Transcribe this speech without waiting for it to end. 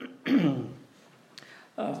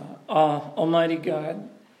Almighty God,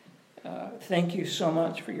 thank you so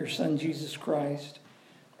much for your Son, Jesus Christ,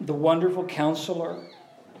 the wonderful Counselor,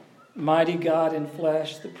 mighty God in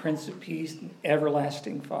flesh, the Prince of Peace, and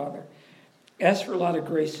everlasting Father. Ask for a lot of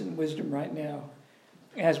grace and wisdom right now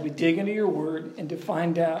as we dig into your word and to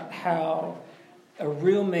find out how a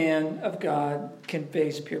real man of God can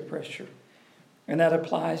face peer pressure. And that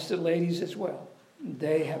applies to ladies as well.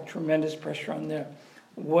 They have tremendous pressure on them.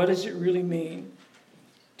 What does it really mean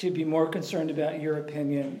to be more concerned about your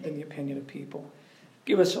opinion than the opinion of people?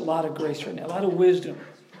 Give us a lot of grace right now, a lot of wisdom.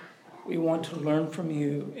 We want to learn from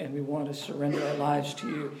you, and we want to surrender our lives to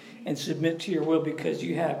you and submit to your will, because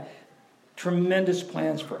you have tremendous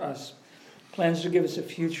plans for us, plans to give us a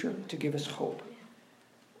future, to give us hope.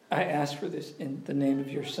 I ask for this in the name of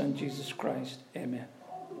your Son, Jesus Christ. Amen.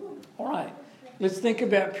 All right. Let's think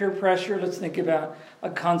about peer pressure. Let's think about a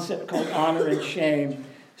concept called honor and shame.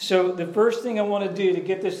 So the first thing I want to do to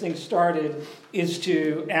get this thing started is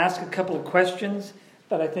to ask a couple of questions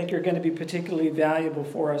that I think are going to be particularly valuable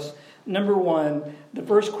for us. Number one, the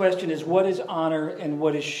first question is, what is honor and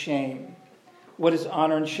what is shame? What is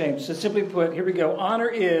honor and shame? So simply put, here we go. Honor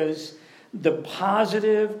is the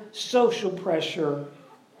positive social pressure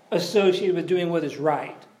associated with doing what is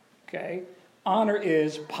right. Okay? Honor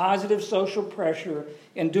is positive social pressure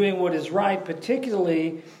in doing what is right,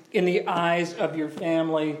 particularly in the eyes of your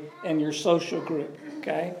family and your social group.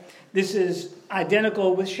 Okay? This is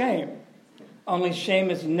identical with shame. Only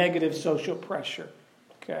shame is negative social pressure.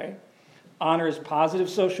 Okay? Honor is positive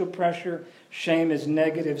social pressure. Shame is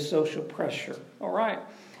negative social pressure. All right.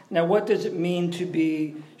 Now, what does it mean to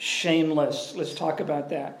be shameless? Let's talk about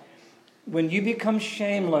that. When you become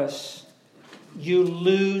shameless, you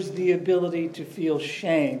lose the ability to feel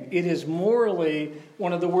shame. It is morally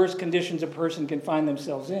one of the worst conditions a person can find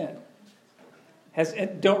themselves in.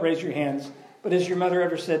 Don't raise your hands, but has your mother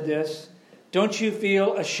ever said this? Don't you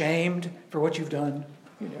feel ashamed for what you've done?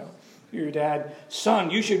 You know, your dad,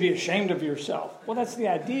 son, you should be ashamed of yourself. Well, that's the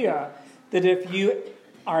idea, that if you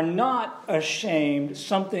are not ashamed,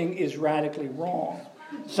 something is radically wrong.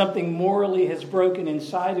 Something morally has broken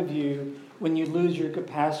inside of you when you lose your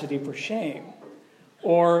capacity for shame.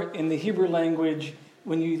 Or in the Hebrew language,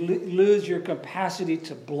 when you lose your capacity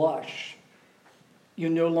to blush, you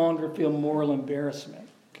no longer feel moral embarrassment.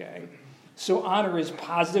 Okay? So honor is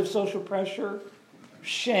positive social pressure.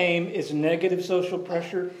 Shame is negative social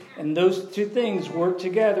pressure. And those two things work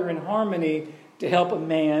together in harmony to help a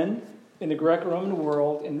man in the Greco-Roman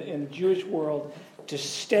world, in the Jewish world, to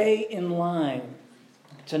stay in line,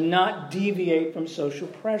 to not deviate from social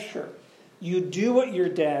pressure. You do what your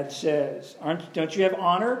dad says. Don't you have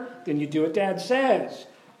honor? Then you do what dad says.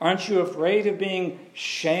 Aren't you afraid of being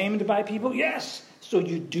shamed by people? Yes. So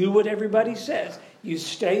you do what everybody says. You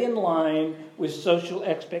stay in line with social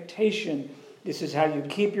expectation. This is how you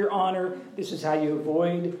keep your honor. This is how you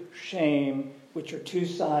avoid shame, which are two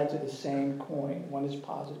sides of the same coin. One is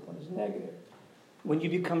positive, one is negative. When you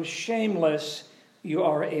become shameless, you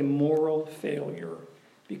are a moral failure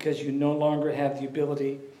because you no longer have the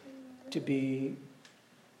ability to be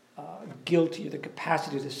guilty, the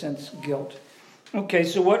capacity to sense guilt. Okay,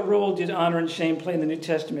 so what role did honor and shame play in the New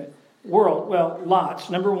Testament world? Well, lots.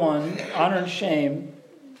 Number one, honor and shame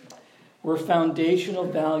were foundational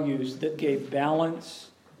values that gave balance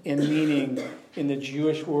and meaning in the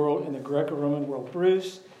Jewish world and the Greco-Roman world.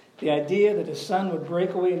 Bruce, the idea that a son would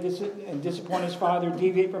break away and disappoint his father,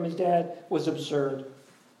 deviate from his dad, was absurd.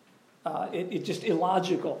 It's just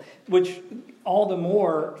illogical, which all the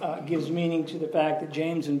more gives meaning to the fact that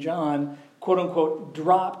James and John, quote unquote,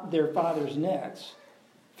 dropped their father's nets,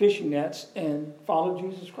 fishing nets, and followed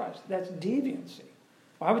Jesus Christ. That's deviancy.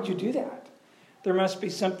 Why would you do that? There must be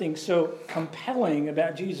something so compelling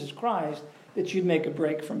about Jesus Christ that you'd make a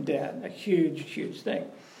break from dad. A huge, huge thing.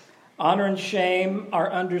 Honor and shame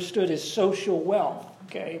are understood as social wealth.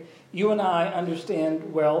 Okay, you and I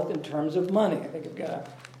understand wealth in terms of money. I think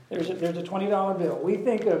there's a $20 bill. We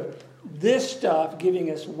think of this stuff giving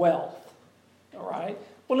us wealth. All right.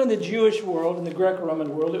 Well, in the Jewish world, in the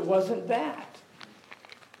Greco-Roman world, it wasn't that.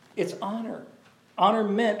 It's honor. Honor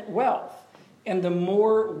meant wealth. And the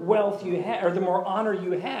more wealth you had, or the more honor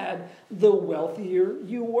you had, the wealthier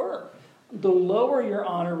you were. The lower your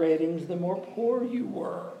honor ratings, the more poor you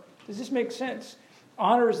were. Does this make sense?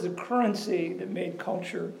 Honor is the currency that made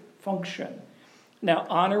culture function. Now,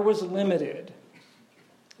 honor was limited.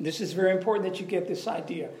 This is very important that you get this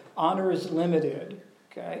idea. Honor is limited.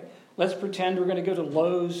 Okay? Let's pretend we're going to go to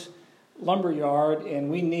Lowe's lumberyard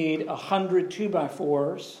and we need 100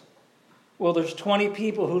 2x4s. Well, there's 20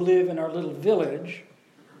 people who live in our little village,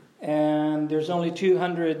 and there's only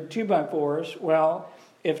 200 2x4s. Well,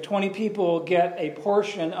 if 20 people get a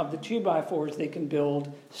portion of the 2x4s, they can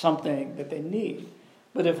build something that they need.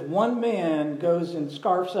 But if one man goes and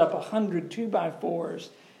scarfs up 100 2x4s,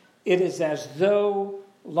 it is as though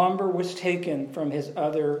lumber was taken from his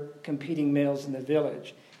other competing males in the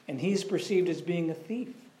village. And he's perceived as being a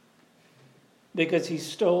thief because he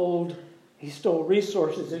stole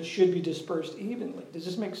resources that should be dispersed evenly. Does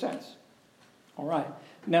this make sense? All right.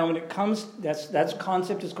 Now, when it comes, that's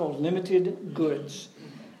concept is called limited goods.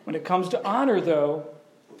 When it comes to honor, though,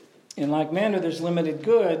 in like manner, there's limited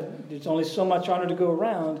good. There's only so much honor to go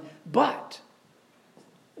around. But,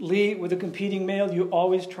 Lee, with a competing male, you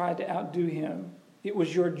always tried to outdo him. It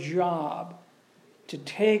was your job to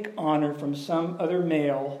take honor from some other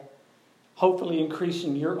male, hopefully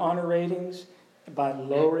increasing your honor ratings by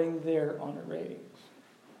lowering their honor ratings.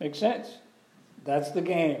 Make sense? That's the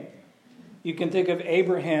game. You can think of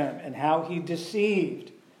Abraham and how he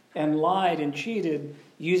deceived and lied and cheated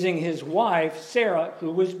using his wife, Sarah,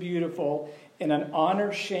 who was beautiful, in an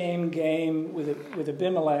honor-shame game with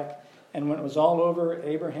Abimelech. And when it was all over,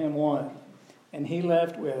 Abraham won. And he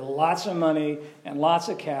left with lots of money and lots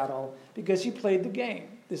of cattle because he played the game,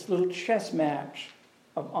 this little chess match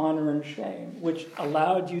of honor and shame, which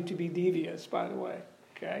allowed you to be devious, by the way.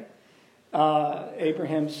 Okay,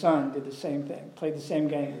 Abraham's son did the same thing, played the same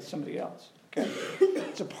game as somebody else. Okay,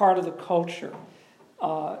 it's a part of the culture.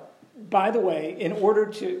 By the way, in order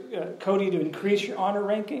to, Cody, to increase your honor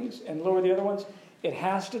rankings and lower the other ones, it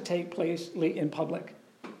has to take place in public.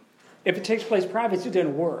 If it takes place private, it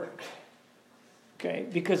doesn't work. Okay,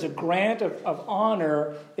 because a grant of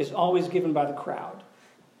honor is always given by the crowd.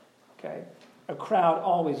 Okay, a crowd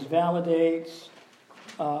always validates,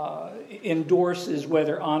 endorses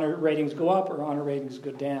whether honor ratings go up or honor ratings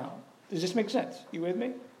go down. Does this make sense? You with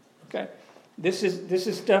me? Okay. This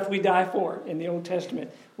is stuff we die for in the Old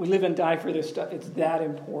Testament. We live and die for this stuff. It's that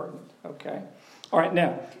important. Okay. All right.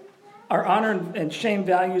 Now, our honor and shame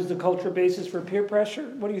values the cultural basis for peer pressure.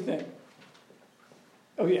 What do you think?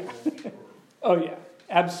 Oh yeah. Oh yeah.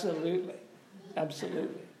 Absolutely.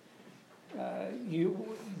 Absolutely.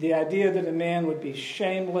 The idea that a man would be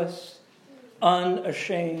shameless,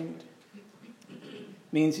 unashamed,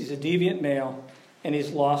 means he's a deviant male and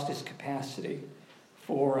he's lost his capacity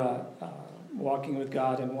for walking with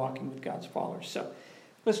God and walking with God's followers. So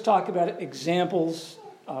let's talk about examples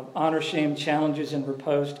of honor, shame, challenges, and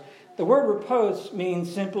riposte. The word riposte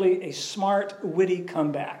means simply a smart, witty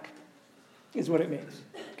comeback, is what it means.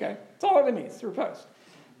 Okay? That's all it means, riposte.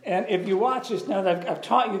 And if you watch this, now that I've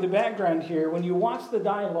taught you the background here, when you watch the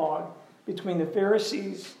dialogue between the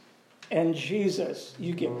Pharisees and Jesus,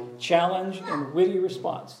 you get challenge and witty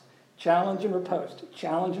response. Challenge and riposte.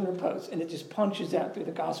 Challenge and riposte. And it just punches out through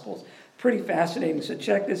the Gospels. Pretty fascinating. So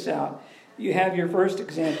check this out. You have your first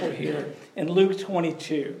example here in Luke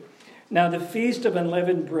 22. Now the feast of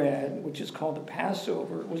unleavened bread, which is called the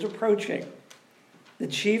Passover, was approaching. The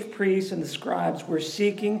chief priests and the scribes were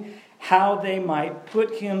seeking how they might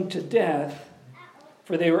put him to death,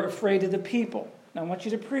 for they were afraid of the people. Now I want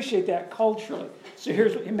you to appreciate that culturally. So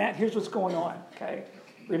Matt, here's what's going on, okay?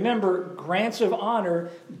 Remember, grants of honor,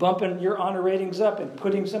 bumping your honor ratings up and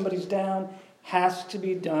putting somebody's down, has to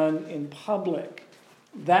be done in public.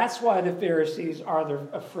 That's why the Pharisees are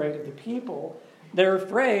afraid of the people. They're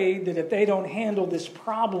afraid that if they don't handle this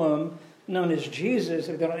problem known as Jesus,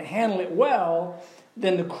 if they don't handle it well,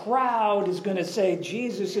 then the crowd is going to say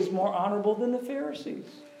Jesus is more honorable than the Pharisees.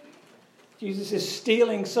 Jesus is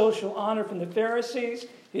stealing social honor from the Pharisees.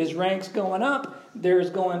 His rank's going up, theirs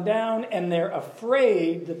going down, and they're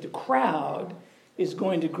afraid that the crowd is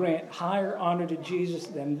going to grant higher honor to Jesus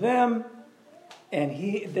than them. And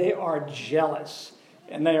they are jealous,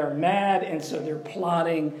 and they are mad, and so they're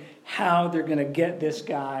plotting how they're going to get this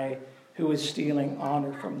guy who is stealing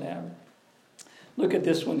honor from them. Look at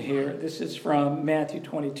this one here. This is from Matthew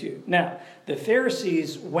 22. Now, the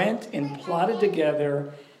Pharisees went and plotted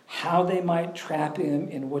together how they might trap him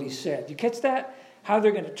in what he said. You catch that? How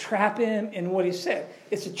they're going to trap him in what he said.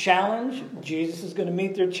 It's a challenge. Jesus is going to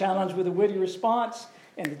meet their challenge with a witty response,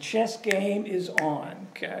 and the chess game is on,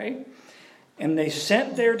 okay? And they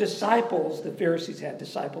sent their disciples, the Pharisees had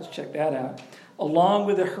disciples, check that out, along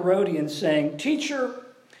with the Herodians, saying, "Teacher,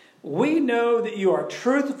 we know that you are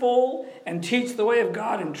truthful and teach the way of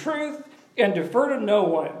God in truth and defer to no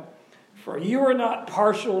one, for you are not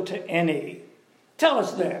partial to any. Tell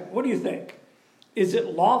us then, what do you think? Is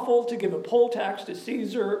it lawful to give a poll tax to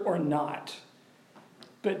Caesar or not?"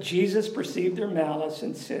 But Jesus perceived their malice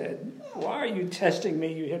and said, "Why are you testing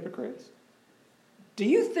me, you hypocrites? Do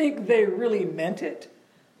you think they really meant it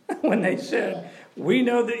when they said, We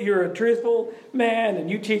know that you're a truthful man and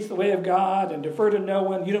you teach the way of God and defer to no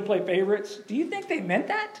one. You don't play favorites. Do you think they meant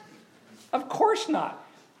that? Of course not.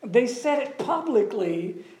 They said it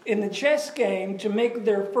publicly in the chess game to make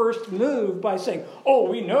their first move by saying, oh,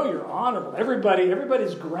 we know you're honorable.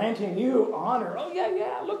 Everybody's granting you honor. Oh,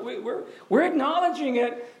 yeah, look, we're acknowledging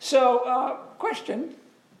it. So, question,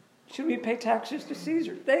 should we pay taxes to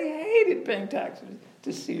Caesar? They hated paying taxes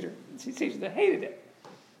to Caesar. They hated it.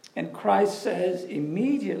 And Christ says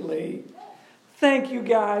immediately, thank you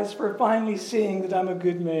guys for finally seeing that I'm a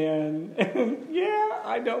good man. Yeah,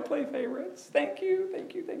 I don't play favorites. Thank you.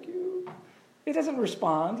 He doesn't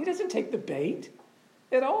respond. He doesn't take the bait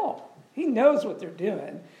at all. He knows what they're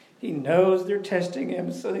doing. He knows they're testing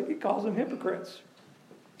him, so he calls them hypocrites.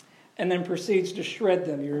 And then proceeds to shred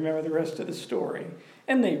them. You remember the rest of the story.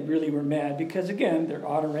 And they really were mad because, again, their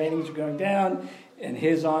honor ratings are going down and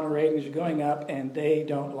his honor ratings are going up, and they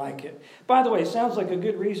don't like it. By the way, it sounds like a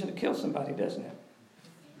good reason to kill somebody, doesn't it?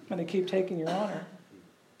 When they keep taking your honor.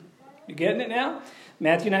 You getting it now?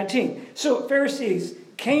 Matthew 19. So Pharisees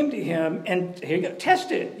came to him and here you go,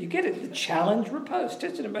 tested. You get it? The challenge repose.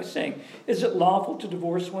 Tested him by saying, is it lawful to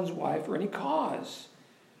divorce one's wife for any cause?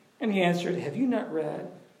 And he answered, have you not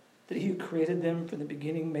read that he who created them from the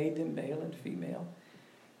beginning made them male and female?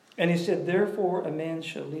 And he said, therefore a man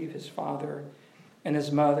shall leave his father and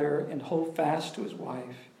his mother and hold fast to his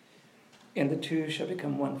wife, and the two shall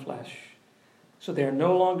become one flesh. So they are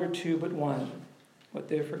no longer two but one. What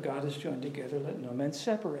therefore God has joined together, let no man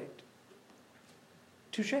separate.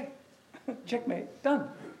 Touche. Checkmate. Done.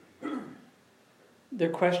 Their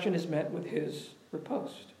question is met with his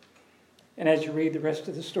riposte. And as you read the rest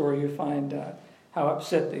of the story, you find how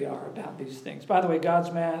upset they are about these things. By the way,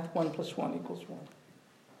 God's math, 1 + 1 = 1.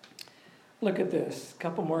 Look at this. A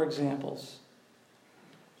couple more examples.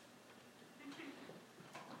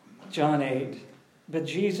 John 8. But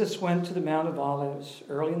Jesus went to the Mount of Olives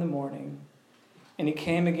early in the morning, and he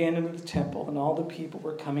came again into the temple, and all the people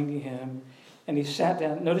were coming to him. And he sat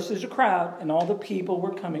down. Notice there's a crowd, and all the people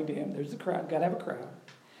were coming to him. There's the crowd. Got to have a crowd.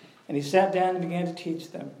 And he sat down and began to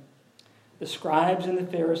teach them. The scribes and the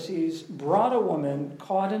Pharisees brought a woman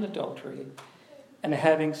caught in adultery, and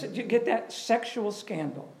having, you get that, sexual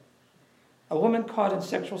scandal. A woman caught in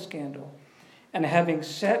sexual scandal, and having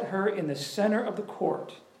set her in the center of the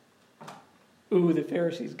court. Ooh, the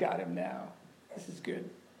Pharisees got him now. This is good.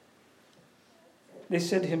 They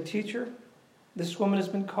said to him, teacher, this woman has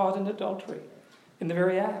been caught in adultery, in the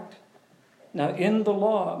very act. Now in the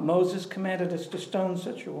law, Moses commanded us to stone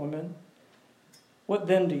such a woman. What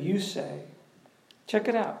then do you say? Check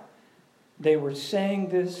it out. They were saying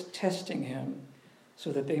this, testing him,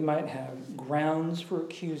 so that they might have grounds for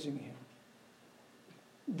accusing him.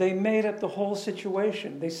 They made up the whole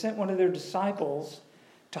situation. They sent one of their disciples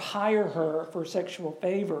to hire her for sexual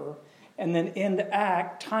favor, and then in the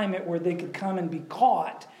act, time it where they could come and be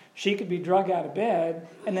caught. She could be drug out of bed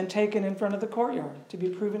and then taken in front of the courtyard to be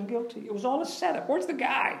proven guilty. It was all a setup. Where's the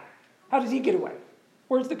guy? How did he get away?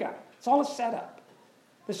 Where's the guy? It's all a setup.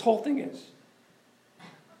 This whole thing is.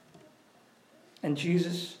 And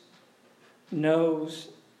Jesus knows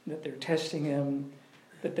that they're testing him,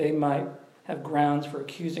 that they might have grounds for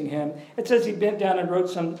accusing him. It says he bent down and wrote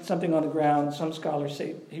something on the ground. Some scholars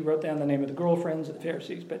say he wrote down the name of the girlfriends of the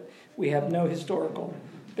Pharisees, but we have no historical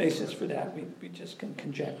basis for that. We just can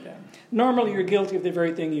conject that. Normally you're guilty of the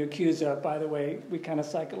very thing you accuse of. By the way, we kind of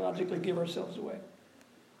psychologically give ourselves away.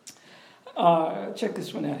 Check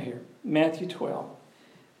this one out here. Matthew 12.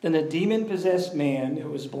 Then a demon-possessed man who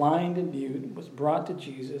was blind and mute was brought to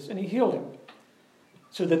Jesus, and he healed him,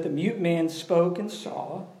 so that the mute man spoke and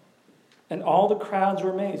saw, and all the crowds were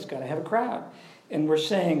amazed. Got to have a crowd. And we're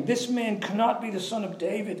saying, this man cannot be the son of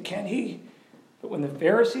David, can he? But when the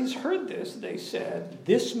Pharisees heard this, they said,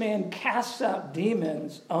 this man casts out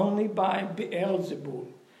demons only by Beelzebul,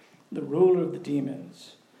 the ruler of the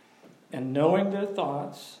demons. And knowing their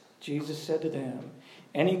thoughts, Jesus said to them,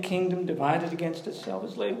 any kingdom divided against itself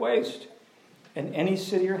is laid waste, and any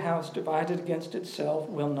city or house divided against itself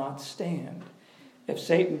will not stand. If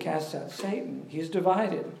Satan casts out Satan, he is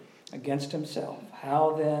divided against himself.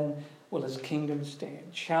 How then will his kingdom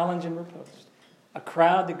stand? Challenge and riposte. A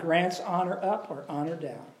crowd that grants honor up or honor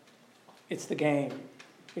down. It's the game.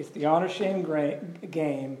 It's the honor-shame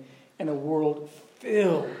game in a world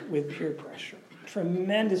filled with peer pressure.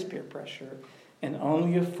 Tremendous peer pressure. And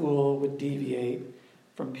only a fool would deviate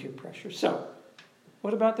from peer pressure. So,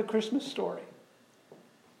 what about the Christmas story?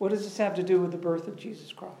 What does this have to do with the birth of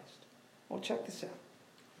Jesus Christ? Well, check this out.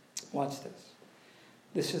 Watch this.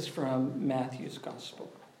 This is from Matthew's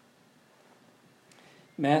Gospel.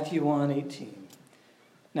 Matthew 1:18.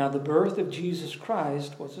 Now the birth of Jesus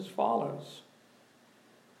Christ was as follows.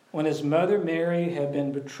 When his mother Mary had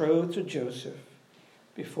been betrothed to Joseph,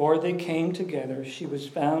 before they came together, she was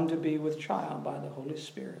found to be with child by the Holy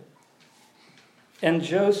Spirit. And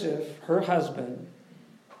Joseph, her husband,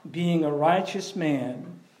 being a righteous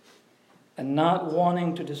man and not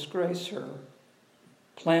wanting to disgrace her,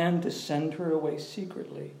 planned to send her away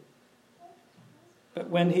secretly. But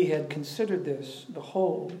when he had considered this,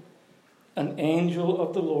 behold, an angel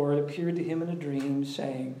of the Lord appeared to him in a dream,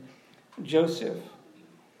 saying, Joseph,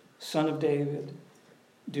 son of David,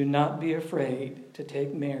 do not be afraid to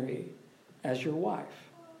take Mary as your wife,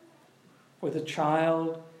 for the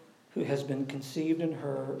child who has been conceived in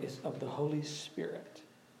her is of the Holy Spirit.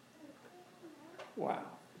 Wow.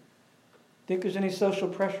 Think there's any social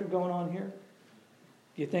pressure going on here?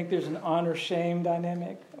 Do you think there's an honor-shame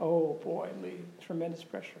dynamic? Oh boy, Lee, tremendous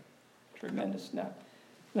pressure. Tremendous. Now,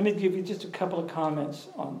 let me give you just a couple of comments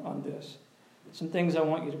on this. Some things I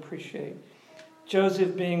want you to appreciate.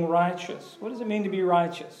 Joseph being righteous. What does it mean to be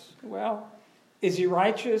righteous? Well, is he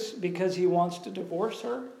righteous because he wants to divorce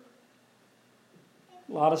her?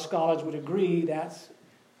 A lot of scholars would agree that's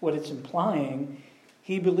what it's implying.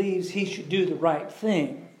 He believes he should do the right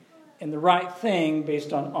thing. And the right thing,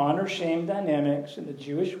 based on honor-shame dynamics in the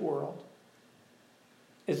Jewish world,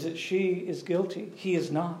 is that she is guilty. He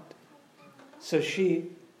is not. So she,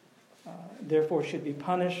 therefore, should be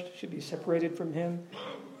punished, should be separated from him,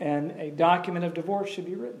 and a document of divorce should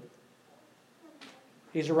be written.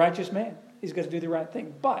 He's a righteous man. He's got to do the right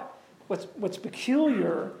thing. But what's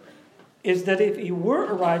peculiar is that if he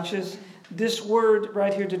were righteous, this word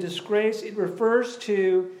right here, to disgrace, it refers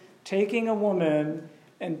to taking a woman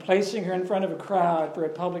and placing her in front of a crowd for a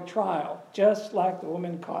public trial, just like the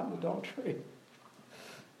woman caught in adultery.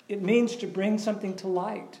 It means to bring something to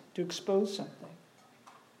light, to expose something.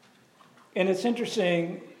 And it's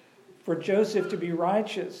interesting, for Joseph to be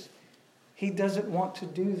righteous, he doesn't want to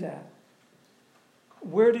do that.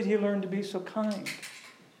 Where did he learn to be so kind?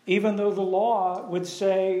 Even though the law would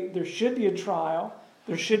say there should be a trial,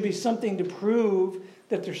 there should be something to prove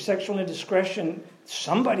that there's sexual indiscretion,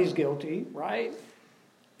 somebody's guilty, right?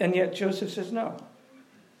 And yet Joseph says, no,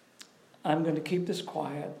 I'm going to keep this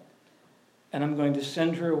quiet, and I'm going to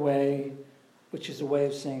send her away, which is a way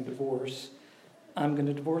of saying divorce. I'm going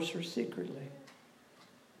to divorce her secretly.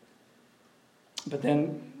 But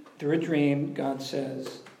then, through a dream, God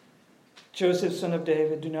says, Joseph, son of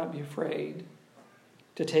David, do not be afraid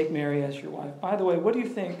to take Mary as your wife. By the way, what do you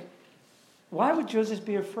think? Why would Joseph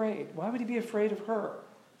be afraid? Why would he be afraid of her?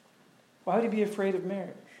 Why would he be afraid of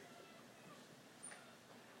marriage?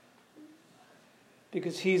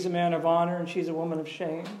 Because he's a man of honor and she's a woman of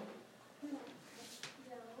shame?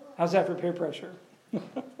 How's that for peer pressure?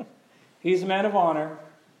 He's a man of honor.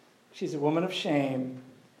 She's a woman of shame.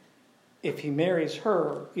 If he marries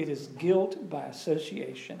her, it is guilt by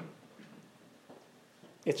association.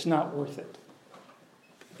 It's not worth it.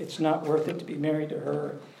 It's not worth it to be married to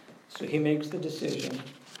her. So he makes the decision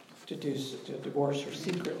to divorce her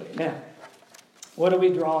secretly. Now, what do we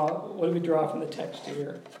draw from the text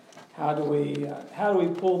here? How do we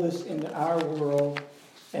pull this into our world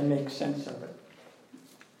and make sense of it?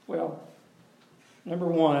 Well, number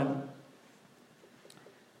one,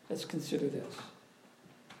 let's consider this.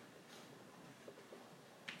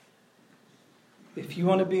 If you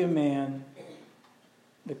want to be a man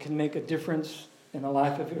that can make a difference in the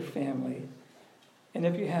life of your family, and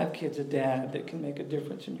if you have kids, a dad that can make a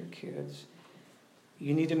difference in your kids,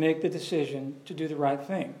 you need to make the decision to do the right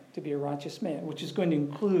thing, to be a righteous man, which is going to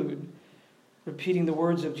include repeating the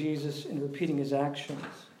words of Jesus and repeating his actions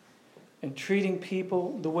and treating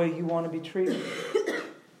people the way you want to be treated.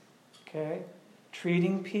 Okay?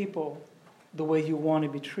 Treating people the way you want to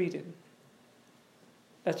be treated.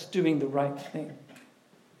 That's doing the right thing.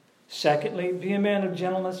 Secondly, be a man of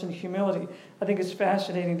gentleness and humility. I think it's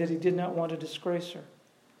fascinating that he did not want to disgrace her.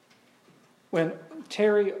 When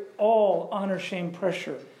Terry, all honor, shame,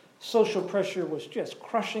 pressure, social pressure was just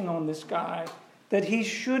crushing on this guy, that he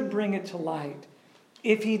should bring it to light.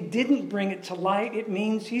 If he didn't bring it to light, it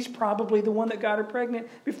means he's probably the one that got her pregnant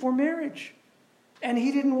before marriage. And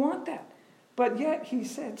he didn't want that. But yet he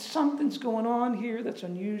said, something's going on here that's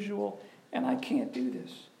unusual, and I can't do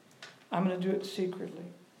this. I'm going to do it secretly.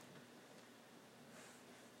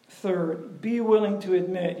 Third, be willing to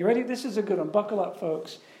admit. You ready? This is a good one. Buckle up,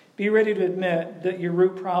 folks. Be ready to admit that your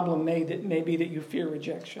root problem may be that you fear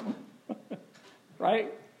rejection.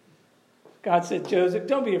 Right? God said, Joseph,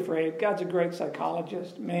 don't be afraid. God's a great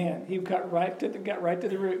psychologist. Man, he got right to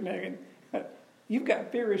the root, Megan. You've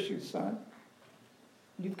got fear issues, son.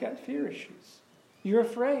 You've got fear issues. You're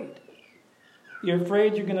afraid. You're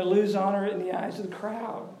afraid you're going to lose honor in the eyes of the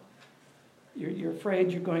crowd. You're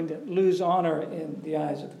afraid you're going to lose honor in the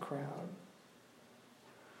eyes of the crowd.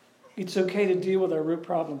 It's okay to deal with our root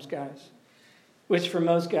problems, guys. Which for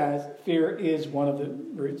most guys, fear is one of the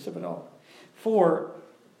roots of it all. 4,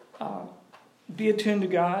 be attuned to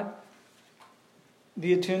God.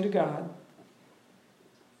 Be attuned to God.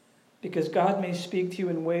 Because God may speak to you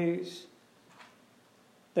in ways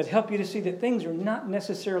that help you to see that things are not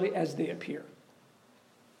necessarily as they appear.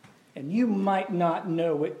 And you might not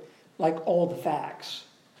know it like all the facts.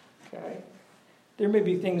 Okay? There may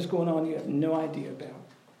be things going on you have no idea about.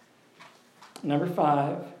 Number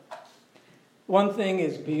 5, one thing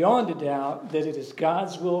is beyond a doubt that it is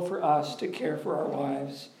God's will for us to care for our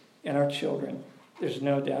wives and our children. There's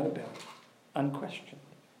no doubt about it. Unquestioned.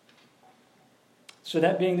 So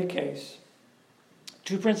that being the case,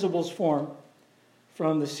 2 principles form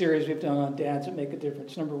from the series we've done on dads that make a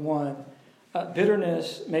difference. Number 1,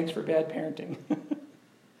 bitterness makes for bad parenting.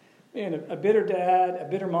 Man, a bitter dad, a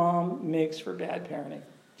bitter mom makes for bad parenting.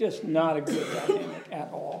 Just not a good dynamic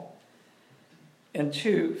at all. And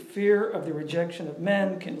 2, fear of the rejection of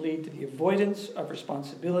men can lead to the avoidance of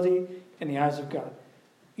responsibility in the eyes of God.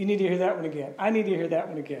 You need to hear that one again. I need to hear that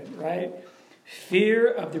one again, right?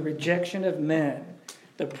 Fear of the rejection of men,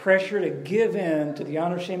 the pressure to give in to the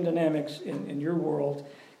honor-shame dynamics in your world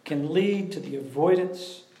can lead to the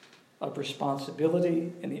avoidance of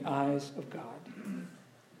responsibility in the eyes of God.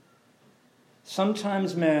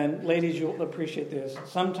 Sometimes men, ladies, you'll appreciate this,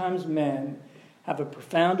 sometimes men have a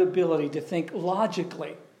profound ability to think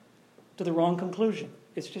logically to the wrong conclusion.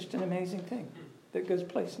 It's just an amazing thing that takes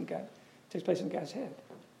place in God's head.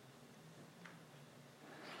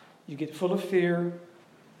 You get full of fear,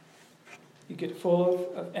 you get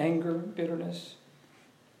full of anger, bitterness,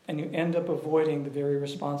 and you end up avoiding the very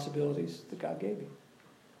responsibilities that God gave you.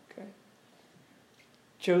 Okay?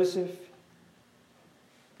 Joseph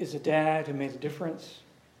is a dad who made a difference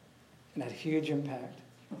and had a huge impact.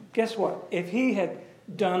 Guess what? If he had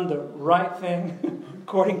done the right thing,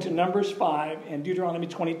 according to Numbers 5 and Deuteronomy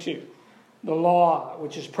 22, the law,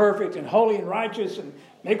 which is perfect and holy and righteous and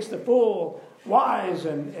makes the fool wise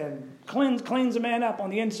and cleans a man up on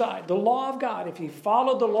the inside. The law of God, if he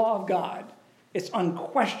followed the law of God, it's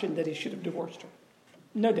unquestioned that he should have divorced her.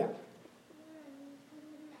 No doubt.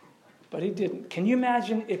 But he didn't. Can you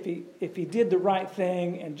imagine if he did the right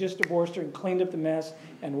thing and just divorced her and cleaned up the mess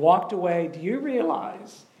and walked away? Do you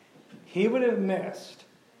realize he would have missed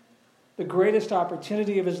the greatest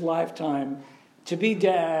opportunity of his lifetime to be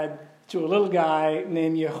dad to a little guy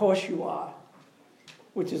named Yehoshua,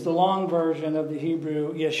 which is the long version of the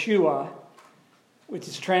Hebrew Yeshua, which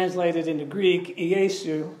is translated into Greek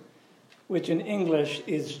Iesu, which in English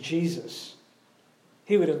is Jesus.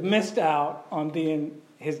 He would have missed out on being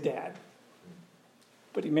his dad.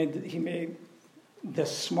 But he made the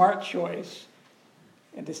smart choice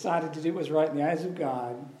and decided to do what was right in the eyes of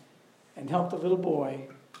God and help the little boy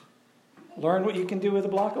learn what you can do with a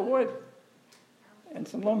block of wood and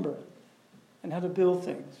some lumber and how to build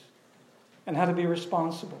things and how to be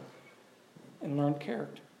responsible and learn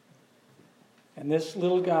character. And this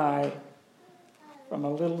little guy from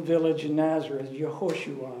a little village in Nazareth,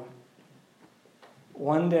 Yehoshua,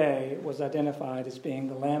 one day was identified as being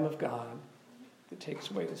the Lamb of God that takes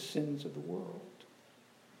away the sins of the world.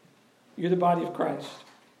 You're the body of Christ.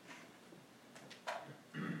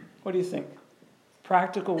 What do you think?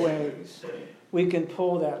 Practical ways we can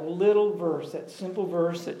pull that little verse, that simple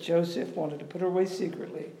verse that Joseph wanted to put away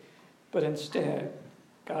secretly, but instead,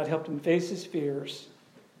 God helped him face his fears,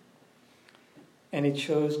 and he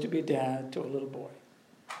chose to be dad to a little boy.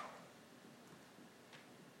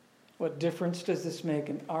 What difference does this make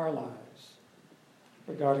in our lives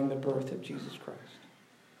regarding the birth of Jesus Christ?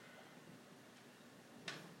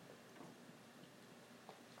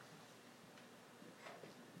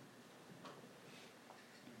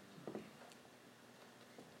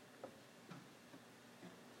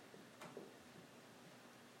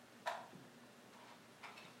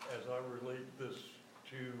 As I relate this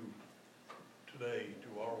to today,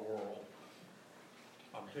 to our world,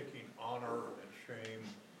 I'm taking honor and shame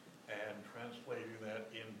and translating that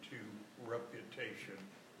into reputation.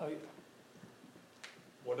 Oh, yeah.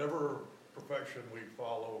 Whatever profession we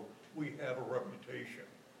follow, we have a reputation.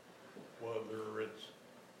 Whether it's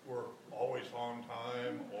we're always on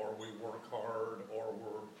time, or we work hard, or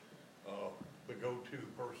we're the go-to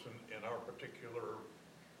person in our particular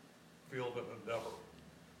field of endeavor.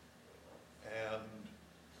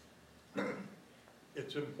 And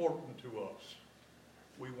it's important to us.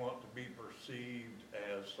 We want to be perceived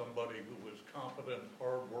as somebody who is competent,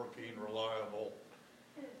 hardworking, reliable,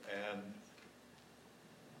 and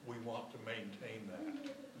we want to maintain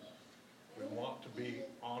that. We want to be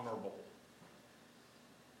honorable.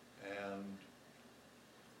 And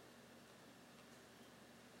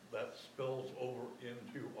that spills over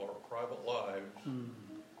into our private lives,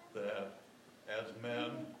 that as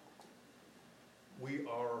men, we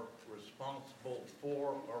are responsible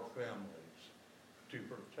for our families, to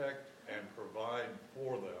protect and provide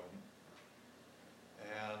for them,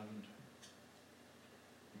 and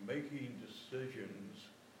making decisions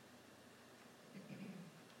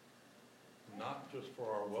not just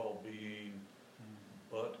for our well-being,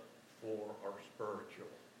 but for our spiritual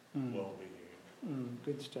well-being.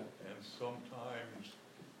 Good stuff. And sometimes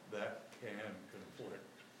that can conflict.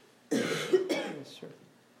 Yes, sir.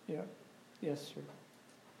 Yeah. Yes, sir.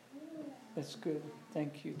 That's good.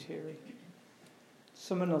 Thank you, Terry.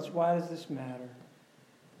 Someone else, why does this matter?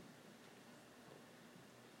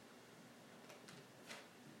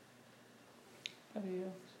 Anybody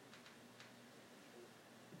else?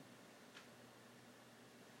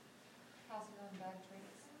 Passing on bad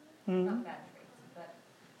traits. Not bad traits, but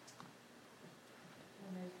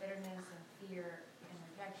when there's bitterness and fear and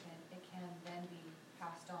rejection, it can then be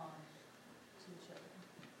passed on to the children.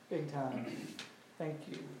 Big time. Thank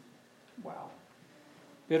you. Wow.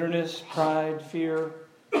 Bitterness, pride, fear,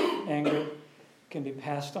 anger can be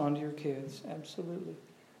passed on to your kids. Absolutely.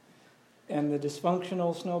 And the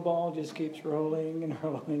dysfunctional snowball just keeps rolling and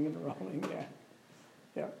rolling and rolling.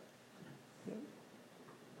 Yeah.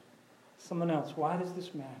 Someone else, why does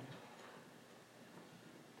this matter?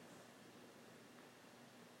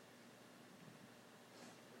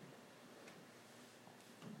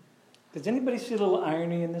 Does anybody see a little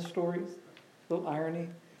irony in this story? A little irony?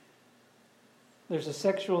 There's a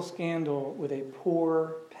sexual scandal with a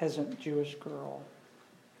poor peasant Jewish girl,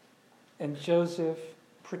 and Joseph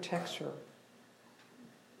protects her.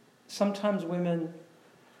 Sometimes women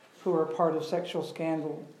who are part of sexual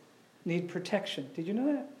scandal need protection. Did you know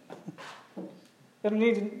that? They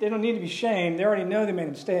don't need to be shamed. They already know they made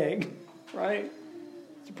a mistake, right?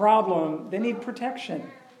 It's a problem. They need protection.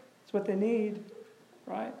 That's what they need,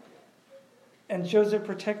 right? And Joseph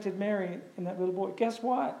protected Mary and that little boy. Guess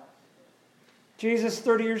what? Jesus,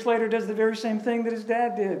 30 years later, does the very same thing that his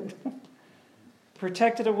dad did.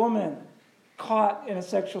 Protected a woman caught in a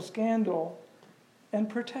sexual scandal and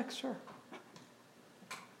protects her.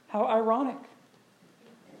 How ironic.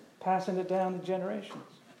 Passing it down to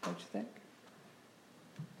generations, don't you think?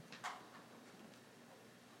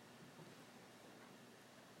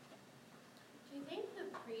 Do you think the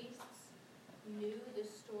priests knew the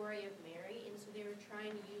story of Mary, and so they were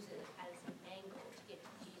trying to use it as an angle to get to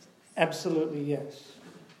Jesus? Absolutely, yes.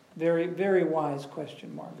 Very, very wise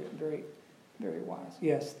question, Margaret. Very, very wise.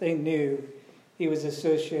 Yes, they knew he was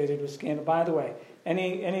associated with scandal. By the way,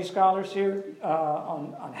 any scholars here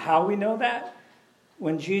on how we know that?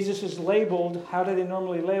 When Jesus is labeled, how do they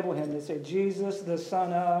normally label him? They say, Jesus, the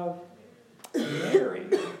son of Mary.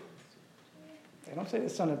 They don't say the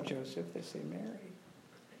son of Joseph, they say Mary.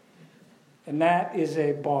 And that is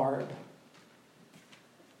a barb.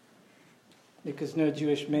 Because no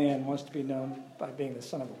Jewish man wants to be known by being the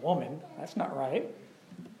son of a woman. That's not right.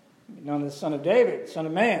 Be known as the son of David, son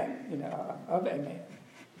of man, of a man.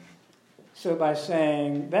 So by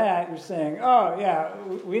saying that, you're saying, oh, yeah,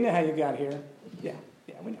 we know how you got here. Yeah,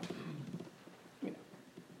 we know. Yeah,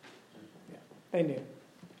 they knew.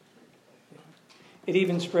 Yeah. It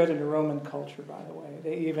even spread into Roman culture, by the way.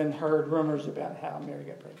 They even heard rumors about how Mary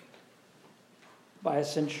got pregnant by a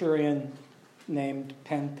centurion named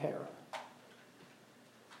Pantera.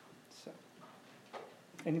 So,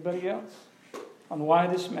 anybody else on why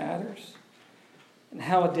this matters? And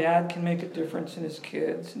how a dad can make a difference in his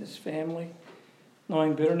kids and his family,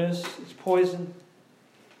 knowing bitterness is poison.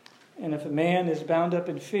 And if a man is bound up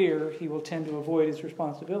in fear, he will tend to avoid his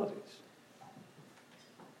responsibilities.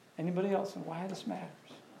 Anybody else on why this matters?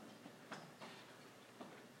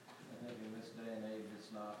 I think in this day and age,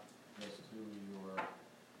 it's not just who you're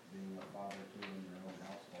being a father to in your own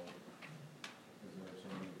household, because there are so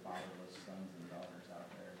many fatherless sons and daughters out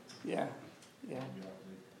there. Yeah. You have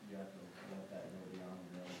to let that go beyond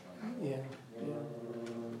your own family. Yeah.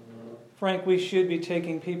 Frank, we should be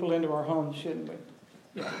taking people into our homes, shouldn't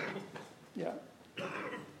we? Yeah.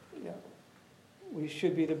 We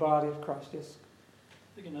should be the body of Christ. Yes.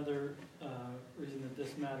 I think another reason that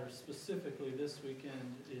this matters specifically this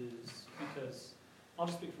weekend is because, I'll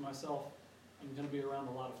just speak for myself, I'm going to be around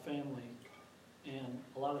a lot of family, and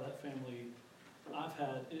a lot of that family, I've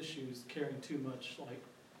had issues caring too much like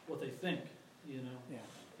what they think, Yeah.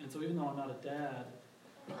 And so even though I'm not a dad,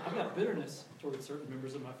 I've got bitterness towards certain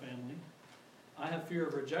members of my family. I have fear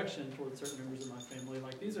of rejection towards certain members of my family.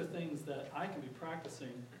 Like, these are things that I can be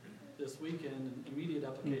practicing this weekend, and immediate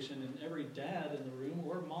application, and every dad in the room,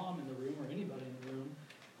 or mom in the room, or anybody in the room.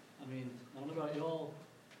 I mean, I don't know about y'all,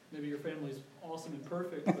 maybe your family's awesome and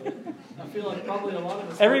perfect, but I feel like probably a lot of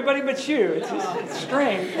us... Everybody but you. It's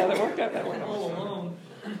strange how that worked out that way. All alone.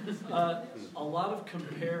 A lot of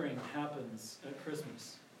comparing happens at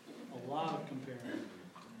Christmas. A lot of comparing.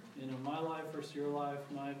 You know, my life versus your life,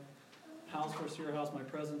 my house versus your house, my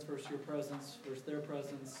presence versus your presence versus their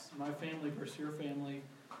presence, my family versus your family.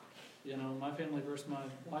 You know, my family versus my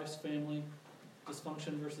wife's family,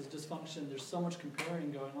 dysfunction versus dysfunction. There's so much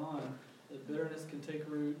comparing going on that bitterness can take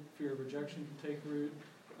root, fear of rejection can take root,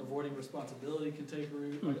 avoiding responsibility can take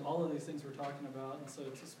root. Like, all of these things we're talking about. And so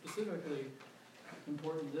it's specifically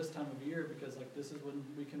important this time of year because, like, this is when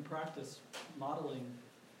we can practice modeling,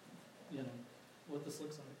 you know, what this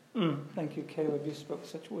looks like. Thank you, Caleb. You spoke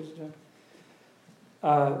such wisdom.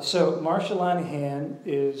 So Marsha Linehan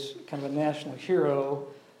is kind of a national hero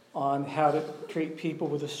on how to treat people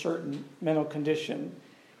with a certain mental condition.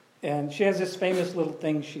 And she has this famous little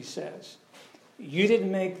thing she says. You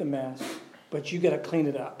didn't make the mess, but you got to clean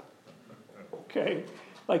it up. Okay?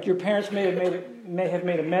 Like, your parents may have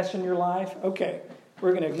made a mess in your life. Okay,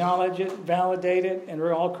 we're going to acknowledge it, validate it, and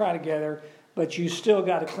we'll all cry together, but you still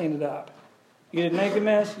got to clean it up. You didn't make the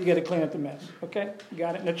mess, you got to clean up the mess. Okay?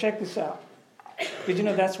 Got it? Now check this out. Did you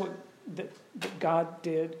know that's what that God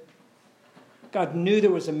did? God knew there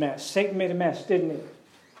was a mess. Satan made a mess, didn't he,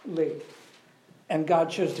 Lee? And God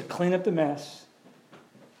chose to clean up the mess.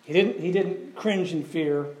 He didn't cringe in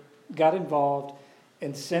fear, got involved,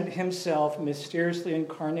 and sent himself mysteriously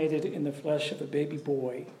incarnated in the flesh of a baby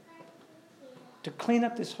boy to clean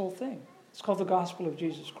up this whole thing. It's called the gospel of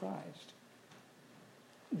Jesus Christ.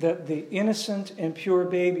 That the innocent and pure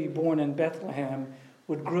baby born in Bethlehem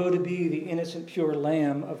would grow to be the innocent, pure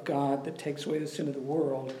Lamb of God that takes away the sin of the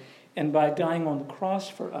world. And by dying on the cross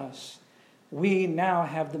for us, we now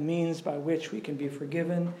have the means by which we can be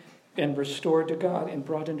forgiven and restored to God and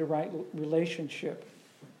brought into right relationship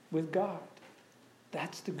with God.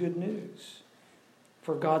 That's the good news.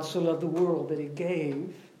 For God so loved the world that he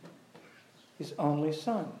gave his only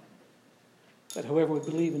Son, that whoever would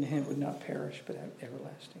believe in him would not perish but have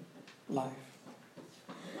everlasting life.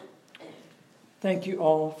 Thank you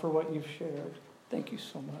all for what you've shared. Thank you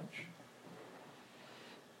so much.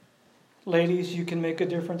 Ladies, you can make a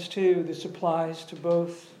difference too. This applies to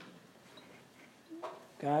both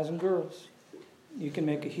guys and girls. You can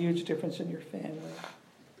make a huge difference in your family.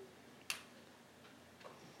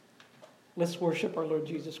 Let's worship our Lord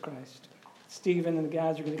Jesus Christ. Stephen and the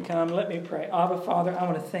guys are going to come. Let me pray. Abba, Father, I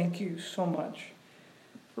want to thank you so much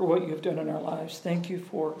for what you have done in our lives. Thank you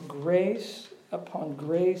for grace upon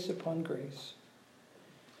grace upon grace.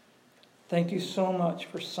 Thank you so much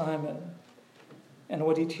for Simon and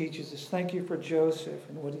what he teaches us. Thank you for Joseph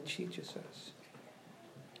and what he teaches us.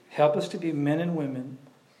 Help us to be men and women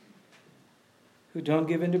who don't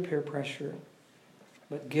give in to peer pressure,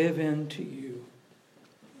 but give in to you,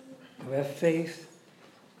 who have faith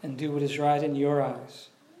and do what is right in your eyes.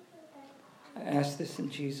 I ask this in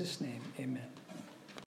Jesus' name. Amen.